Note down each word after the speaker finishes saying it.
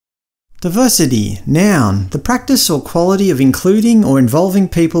Diversity, noun, the practice or quality of including or involving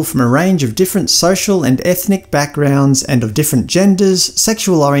people from a range of different social and ethnic backgrounds and of different genders,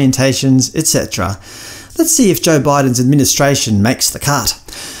 sexual orientations, etc. Let's see if Joe Biden's administration makes the cut.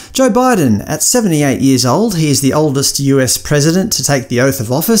 Joe Biden, at 78 years old, he is the oldest US president to take the oath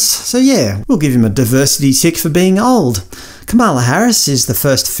of office, so yeah, we'll give him a diversity tick for being old. Kamala Harris is the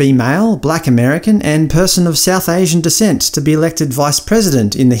first female, black American, and person of South Asian descent to be elected vice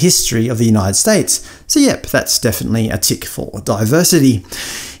president in the history of the United States. So yep, that's definitely a tick for diversity.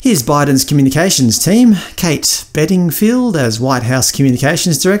 Here's Biden's communications team: Kate Bedingfield as White House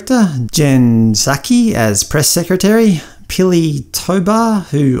Communications Director, Jen Psaki as Press Secretary, Pili Tobar,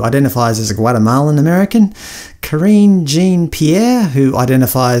 who identifies as a Guatemalan American, Karine Jean-Pierre, who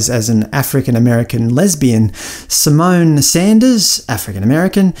identifies as an African-American lesbian, Simone Sanders,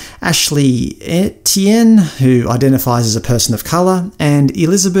 African-American, Ashley Etienne, who identifies as a person of colour, and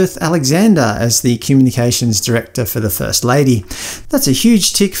Elizabeth Alexander as the Communications Director for the First Lady. That's a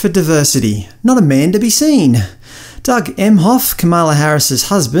huge tick for diversity. Not a man to be seen. Doug Emhoff, Kamala Harris's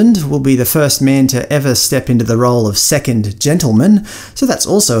husband, will be the first man to ever step into the role of second gentleman, so that's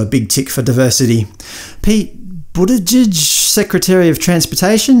also a big tick for diversity. Pete Buttigieg, Secretary of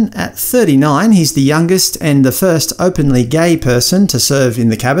Transportation, at 39, he's the youngest and the first openly gay person to serve in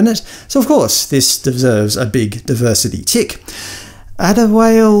the cabinet, so of course this deserves a big diversity tick.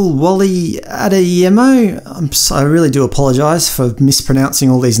 Adewale Wally Adeyemo, I really do apologise for mispronouncing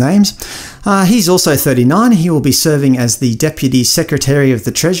all these names. He's also 39. He will be serving as the Deputy Secretary of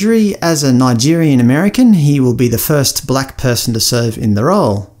the Treasury. As a Nigerian American, he will be the first black person to serve in the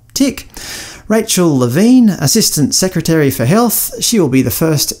role. Tick. Rachel Levine, Assistant Secretary for Health. She will be the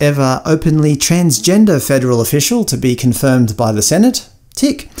first ever openly transgender federal official to be confirmed by the Senate.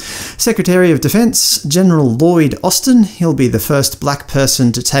 Tick. Secretary of Defense, General Lloyd Austin. He'll be the first black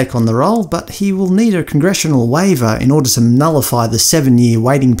person to take on the role, but he will need a congressional waiver in order to nullify the 7-year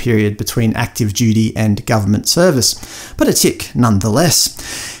waiting period between active duty and government service. But a tick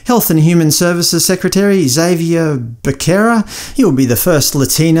nonetheless. Health and Human Services Secretary, Xavier Becerra. He will be the first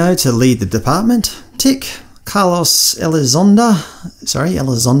Latino to lead the department. Tick. Carlos Elizondo,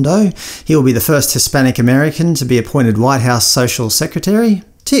 he will be the first Hispanic American to be appointed White House Social Secretary.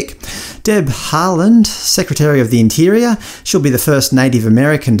 Tick. Deb Haaland, Secretary of the Interior. She'll be the first Native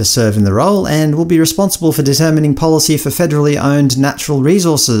American to serve in the role and will be responsible for determining policy for federally owned natural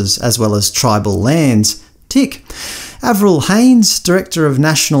resources as well as tribal lands. Tick. Avril Haines, Director of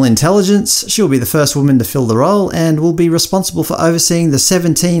National Intelligence. She'll be the first woman to fill the role and will be responsible for overseeing the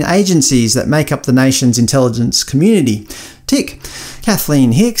 17 agencies that make up the nation's intelligence community. Tick.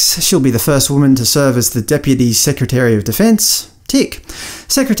 Kathleen Hicks. She'll be the first woman to serve as the Deputy Secretary of Defense. Tick.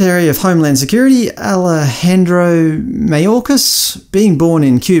 Secretary of Homeland Security, Alejandro Mayorkas. Being born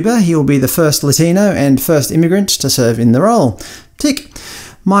in Cuba, he will be the first Latino and first immigrant to serve in the role. Tick.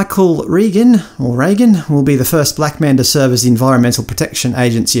 Michael Regan, will be the first black man to serve as the Environmental Protection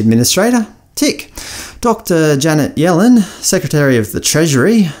Agency Administrator. Tick. Dr. Janet Yellen, Secretary of the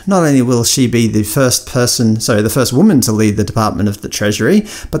Treasury. Not only will she be the first woman to lead the Department of the Treasury,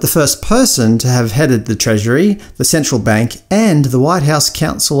 but the first person to have headed the Treasury, the Central Bank, and the White House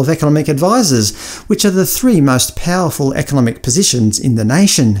Council of Economic Advisers, which are the 3 most powerful economic positions in the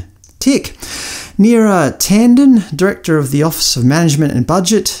nation. Tick. Neera Tanden, Director of the Office of Management and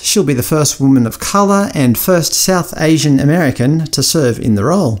Budget. She'll be the first woman of colour and first South Asian American to serve in the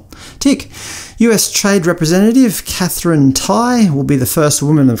role. Tick. US Trade Representative Catherine Tai will be the first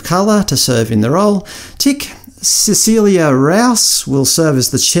woman of colour to serve in the role. Tick. Cecilia Rouse will serve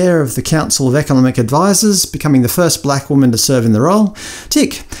as the Chair of the Council of Economic Advisers, becoming the first black woman to serve in the role.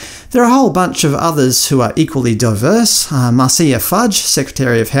 Tick. There are a whole bunch of others who are equally diverse. Marcia Fudge,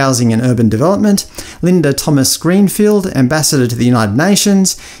 Secretary of Housing and Urban Development, Linda Thomas Greenfield, Ambassador to the United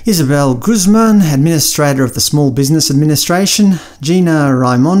Nations, Isabel Guzman, Administrator of the Small Business Administration, Gina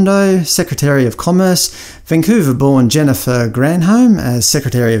Raimondo, Secretary of Commerce, Vancouver-born Jennifer Granholm as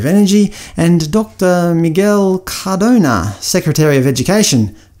Secretary of Energy, and Dr. Miguel Cardona, Secretary of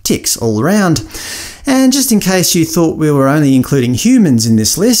Education. Ticks all round. And just in case you thought we were only including humans in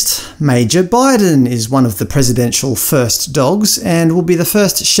this list, Major Biden is one of the presidential first dogs and will be the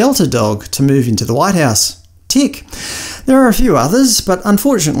first shelter dog to move into the White House. Tick. There are a few others, but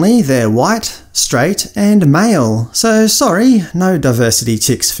unfortunately they're white, straight, and male, so sorry, no diversity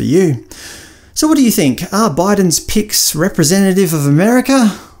ticks for you. So what do you think? Are Biden's picks representative of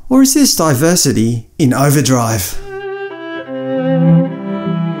America? Or is this diversity in overdrive?